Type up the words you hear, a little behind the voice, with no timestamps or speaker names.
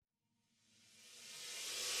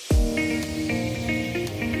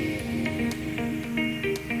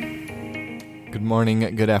morning,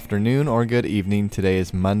 good afternoon, or good evening. Today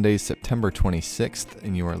is Monday, September 26th,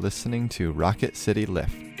 and you are listening to Rocket City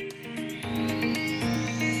Lift.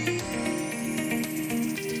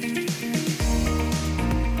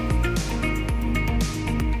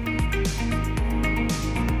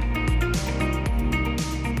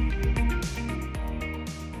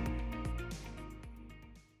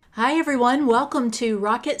 Hi everyone, welcome to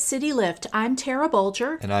Rocket City Lift. I'm Tara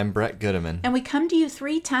Bolger. And I'm Brett Goodeman. And we come to you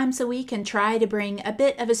 3 times a week and try to bring a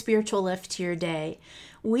bit of a spiritual lift to your day.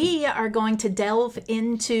 We are going to delve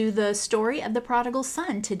into the story of the prodigal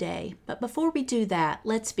son today. But before we do that,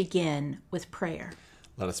 let's begin with prayer.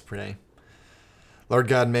 Let us pray. Lord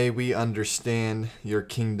God, may we understand your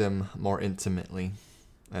kingdom more intimately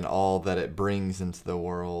and all that it brings into the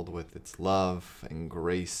world with its love and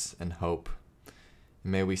grace and hope.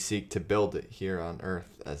 May we seek to build it here on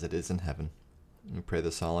earth as it is in heaven. We pray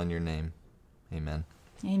this all in your name. Amen.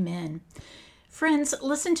 Amen. Friends,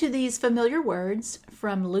 listen to these familiar words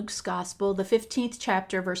from Luke's Gospel, the 15th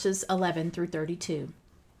chapter, verses 11 through 32.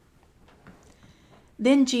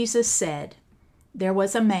 Then Jesus said, "There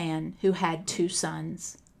was a man who had 2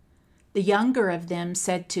 sons. The younger of them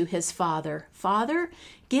said to his father, 'Father,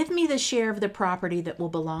 give me the share of the property that will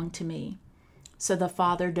belong to me.' So the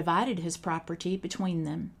father divided his property between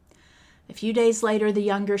them. A few days later, the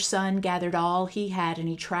younger son gathered all he had, and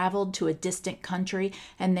he traveled to a distant country,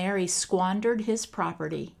 and there he squandered his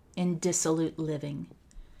property in dissolute living.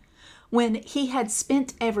 When he had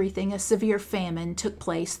spent everything, a severe famine took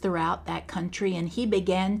place throughout that country, and he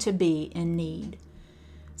began to be in need.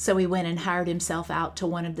 So he went and hired himself out to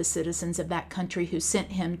one of the citizens of that country, who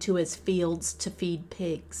sent him to his fields to feed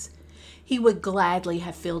pigs. He would gladly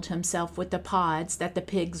have filled himself with the pods that the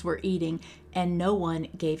pigs were eating, and no one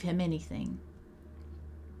gave him anything.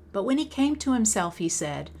 But when he came to himself, he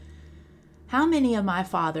said, 'How many of my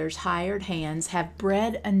father's hired hands have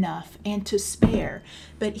bread enough and to spare,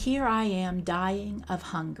 but here I am dying of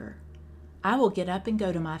hunger. I will get up and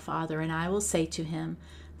go to my father, and I will say to him,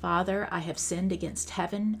 Father, I have sinned against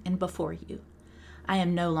heaven and before you. I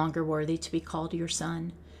am no longer worthy to be called your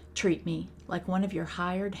son. Treat me like one of your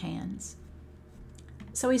hired hands.'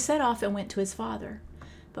 So he set off and went to his father.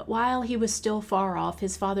 But while he was still far off,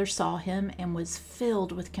 his father saw him and was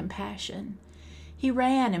filled with compassion. He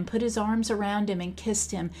ran and put his arms around him and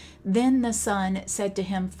kissed him. Then the son said to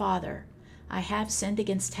him, 'Father, I have sinned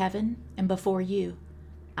against heaven and before you.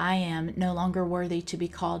 I am no longer worthy to be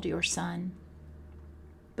called your son.'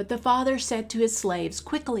 But the father said to his slaves,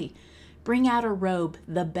 'Quickly, bring out a robe,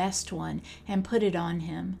 the best one, and put it on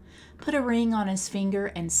him. Put a ring on his finger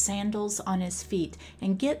and sandals on his feet,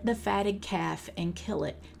 and get the fatted calf and kill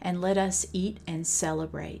it, and let us eat and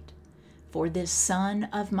celebrate. For this son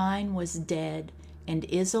of mine was dead and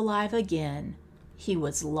is alive again. He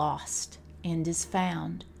was lost and is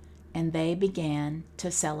found.' And they began to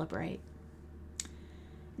celebrate.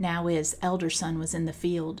 Now his elder son was in the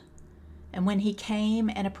field. And when he came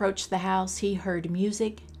and approached the house, he heard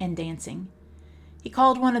music and dancing. He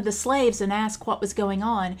called one of the slaves and asked what was going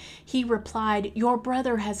on. He replied, 'Your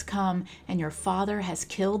brother has come, and your father has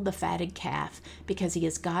killed the fatted calf, because he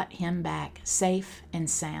has got him back safe and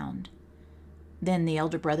sound.' Then the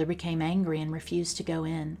elder brother became angry and refused to go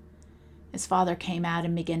in. His father came out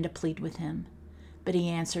and began to plead with him. But he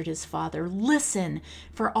answered his father, 'Listen,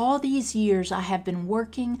 for all these years I have been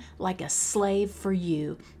working like a slave for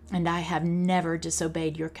you, and I have never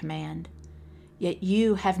disobeyed your command. Yet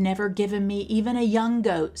you have never given me even a young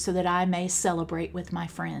goat so that I may celebrate with my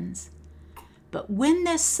friends. But when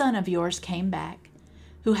this son of yours came back,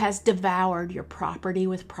 who has devoured your property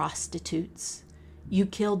with prostitutes, you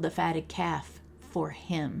killed the fatted calf for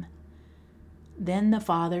him.' Then the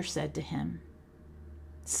father said to him,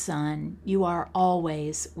 'Son, you are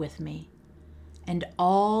always with me, and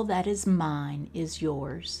all that is mine is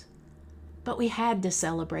yours.' But we had to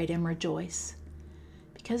celebrate and rejoice,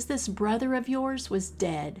 because this brother of yours was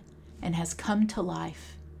dead and has come to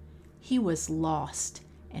life. He was lost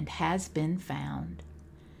and has been found."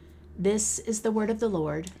 This is the word of the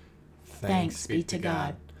Lord. Thanks be to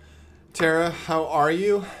God. Tara, how are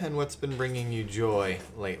you, and what's been bringing you joy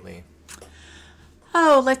lately?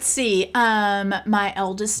 Oh, let's see. My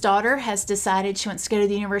eldest daughter has decided she wants to go to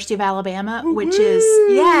the University of Alabama, which is,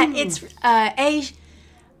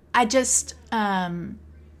 I just,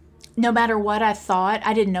 no matter what I thought,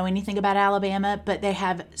 I didn't know anything about Alabama, but they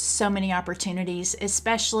have so many opportunities,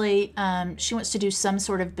 especially, she wants to do some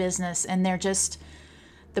sort of business, and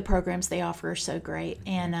the programs they offer are so great.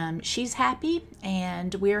 And she's happy,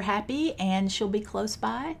 and we're happy, and she'll be close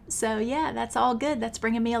by. So yeah, that's all good. That's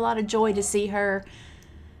bringing me a lot of joy to see her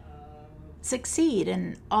succeed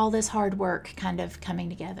and all this hard work kind of coming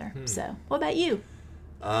together. So, what about you?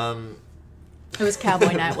 It was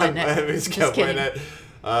Cowboy Night, wasn't it? It was Just Cowboy kidding. Night.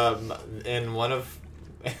 And one of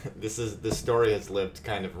this story has lived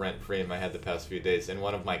kind of rent free in my head the past few days. In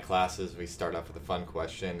one of my classes, we start off with a fun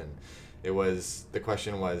question, and the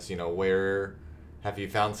question was, where have you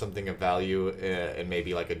found something of value in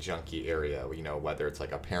maybe like a junky area? Whether it's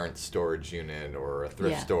like a parent's storage unit or a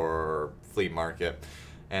thrift store or flea market.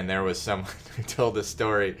 And there was someone who told a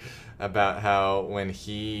story about how when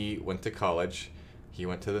he went to college, he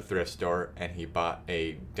went to the thrift store and he bought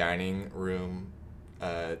a dining room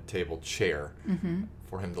table chair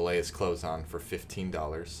for him to lay his clothes on for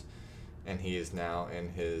 $15. And he is now in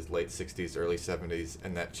his late 60s, early 70s,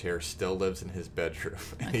 and that chair still lives in his bedroom.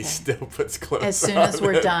 And he still puts clothes on. As soon as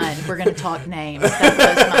we're done, we're going to talk names. That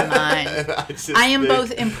blows my mind. I am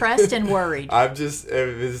both impressed and worried.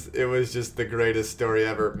 It was just the greatest story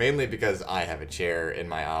ever, mainly because I have a chair in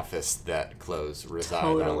my office that clothes reside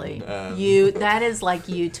on. Totally. That is like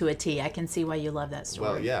you to a T. I can see why you love that story.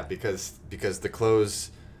 Well, yeah, because the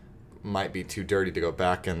clothes might be too dirty to go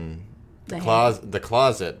back in the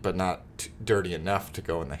closet, but not dirty enough to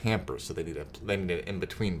go in the hamper, so they need an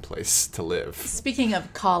in-between place to live. Speaking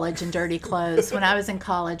of college and dirty clothes, when I was in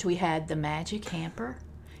college, we had the magic hamper.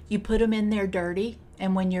 You put them in there dirty,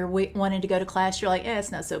 and when you're wanting to go to class, you're like,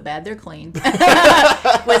 it's not so bad, they're clean.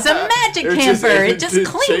 It was a magic hamper. It just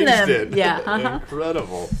cleaned them. It. Yeah.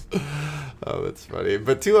 Incredible. Oh, that's funny.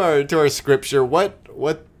 But to our scripture,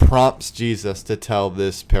 what prompts Jesus to tell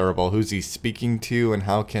this parable? Who's he speaking to, and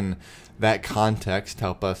how can that context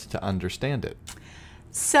help us to understand it?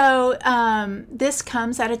 So this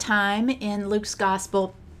comes at a time in Luke's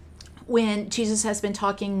gospel when Jesus has been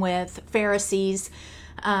talking with Pharisees,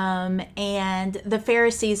 and the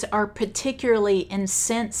Pharisees are particularly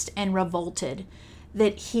incensed and revolted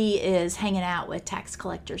that he is hanging out with tax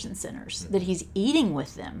collectors and sinners, that he's eating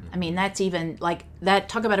with them. I mean, that's even like that.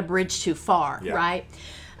 Talk about a bridge too far, right?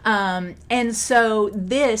 And so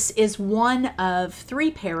this is one of 3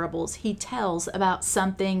 parables he tells about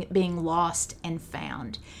something being lost and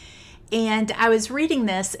found. And I was reading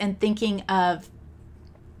this and thinking of,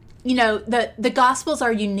 the Gospels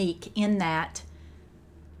are unique in that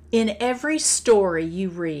in every story you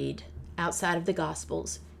read outside of the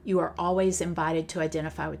Gospels, you are always invited to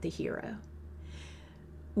identify with the hero.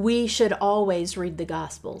 We should always read the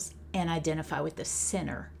Gospels and identify with the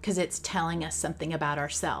sinner because it's telling us something about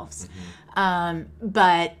ourselves.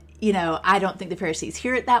 But, I don't think the Pharisees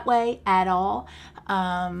hear it that way at all.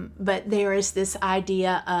 But there is this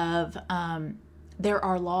idea of there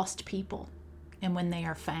are lost people, and when they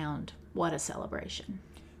are found, what a celebration.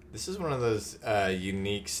 This is one of those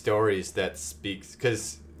unique stories that speaks,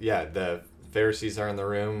 because, the Pharisees are in the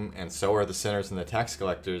room, and so are the sinners and the tax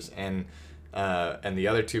collectors, and the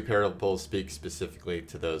other 2 parables speak specifically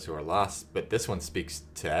to those who are lost, but this one speaks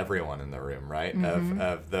to everyone in the room, right?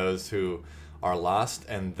 Of those who are lost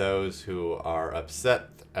and those who are upset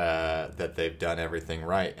that they've done everything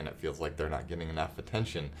right, and it feels like they're not getting enough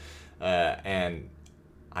attention. And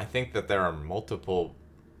I think that there are multiple.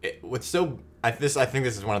 I think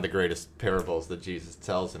this is one of the greatest parables that Jesus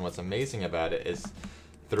tells, and what's amazing about it is,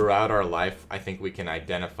 throughout our life, I think we can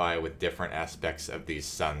identify with different aspects of these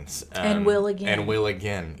sons. And will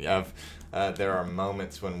again. There are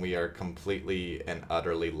moments when we are completely and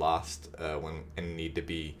utterly lost and need to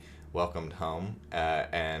be welcomed home.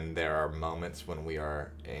 And there are moments when we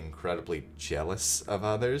are incredibly jealous of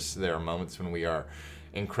others. There are moments when we are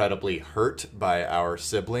incredibly hurt by our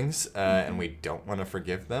siblings, and we don't want to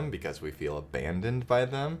forgive them because we feel abandoned by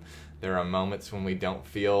them. There are moments when we don't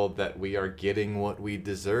feel that we are getting what we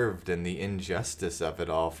deserved, and the injustice of it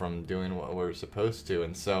all from doing what we're supposed to.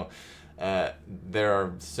 And so there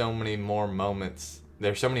are so many more moments.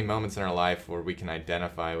 There are so many moments in our life where we can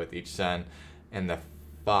identify with each son, and the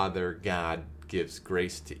Father God gives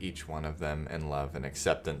grace to each one of them and love and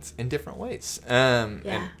acceptance in different ways. And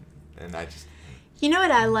I just... You know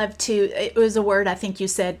what I love too? It was a word I think you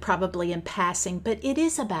said probably in passing, but it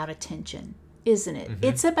is about attention, isn't it?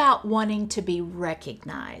 It's about wanting to be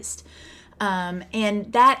recognized.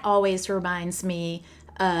 And that always reminds me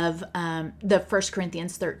of the 1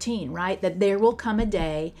 Corinthians 13, right? That there will come a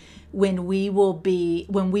day when we will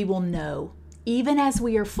know, even as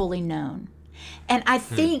we are fully known. And I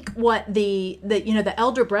think what the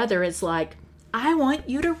elder brother is like, I want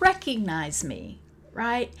you to recognize me.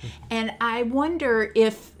 Right? And I wonder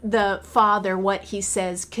if the Father, what he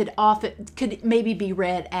says, could maybe be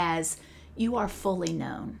read as, you are fully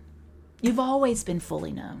known. You've always been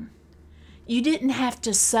fully known. You didn't have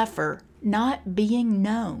to suffer not being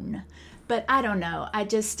known. But I don't know. I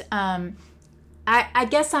just, I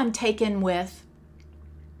guess I'm taken with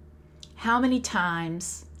how many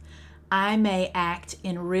times I may act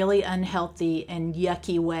in really unhealthy and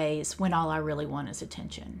yucky ways when all I really want is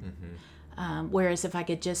attention. Whereas if I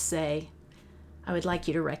could just say, I would like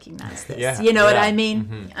you to recognize this. Yeah, you know what yeah. I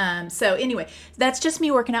mean? So anyway, that's just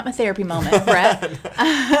me working out my therapy moment, Brett.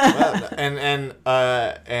 Well, and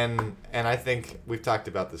I think we've talked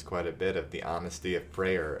about this quite a bit, of the honesty of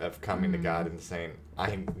prayer, of coming to God and saying,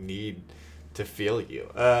 I need to feel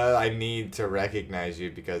you. I need to recognize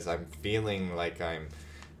you, because I'm feeling like I'm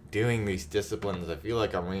doing these disciplines. I feel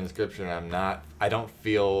like I'm reading scripture and I don't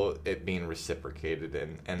feel it being reciprocated.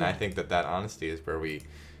 And I think that honesty is where we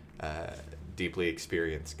deeply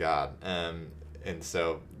experience God. And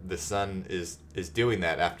so the Son is doing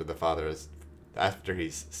that after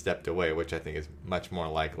he's stepped away, which I think is much more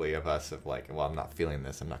likely of us, of like, well, I'm not feeling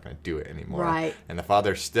this, I'm not going to do it anymore. Right. And the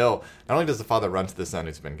Father still, not only does the Father run to the Son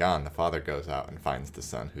who's been gone, the Father goes out and finds the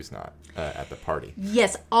Son who's not at the party.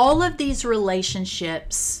 Yes, all of these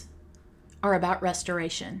relationships are about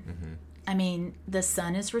restoration. I mean, the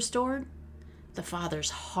Son is restored. The Father's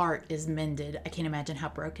heart is mended. I can't imagine how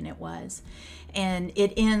broken it was. And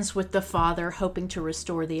it ends with the Father hoping to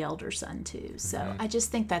restore the elder son too. So I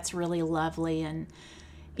just think that's really lovely. And,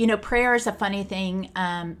 prayer is a funny thing,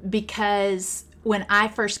 because when I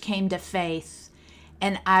first came to faith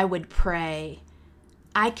and I would pray,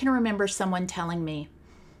 I can remember someone telling me,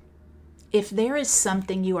 if there is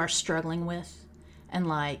something you are struggling with, and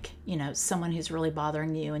someone who's really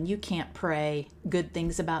bothering you and you can't pray good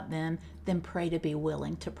things about them, then pray to be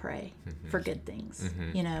willing to pray for good things.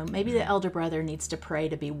 Maybe the elder brother needs to pray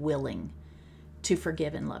to be willing to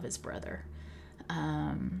forgive and love his brother.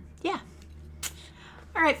 Yeah.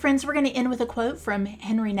 All right, friends, we're going to end with a quote from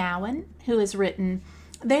Henry Nouwen, who has written,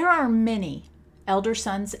 "There are many elder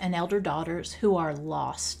sons and elder daughters who are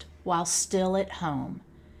lost while still at home.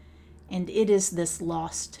 And it is this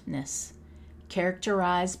lostness,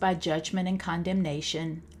 characterized by judgment and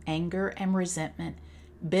condemnation, anger and resentment,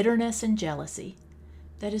 bitterness and jealousy,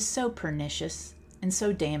 that is so pernicious and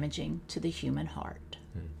so damaging to the human heart."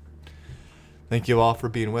 Thank you all for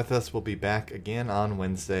being with us. We'll be back again on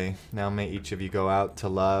Wednesday. Now may each of you go out to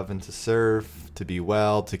love and to serve, to be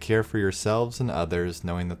well, to care for yourselves and others,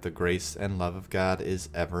 knowing that the grace and love of God is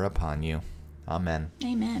ever upon you. Amen.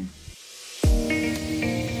 Amen.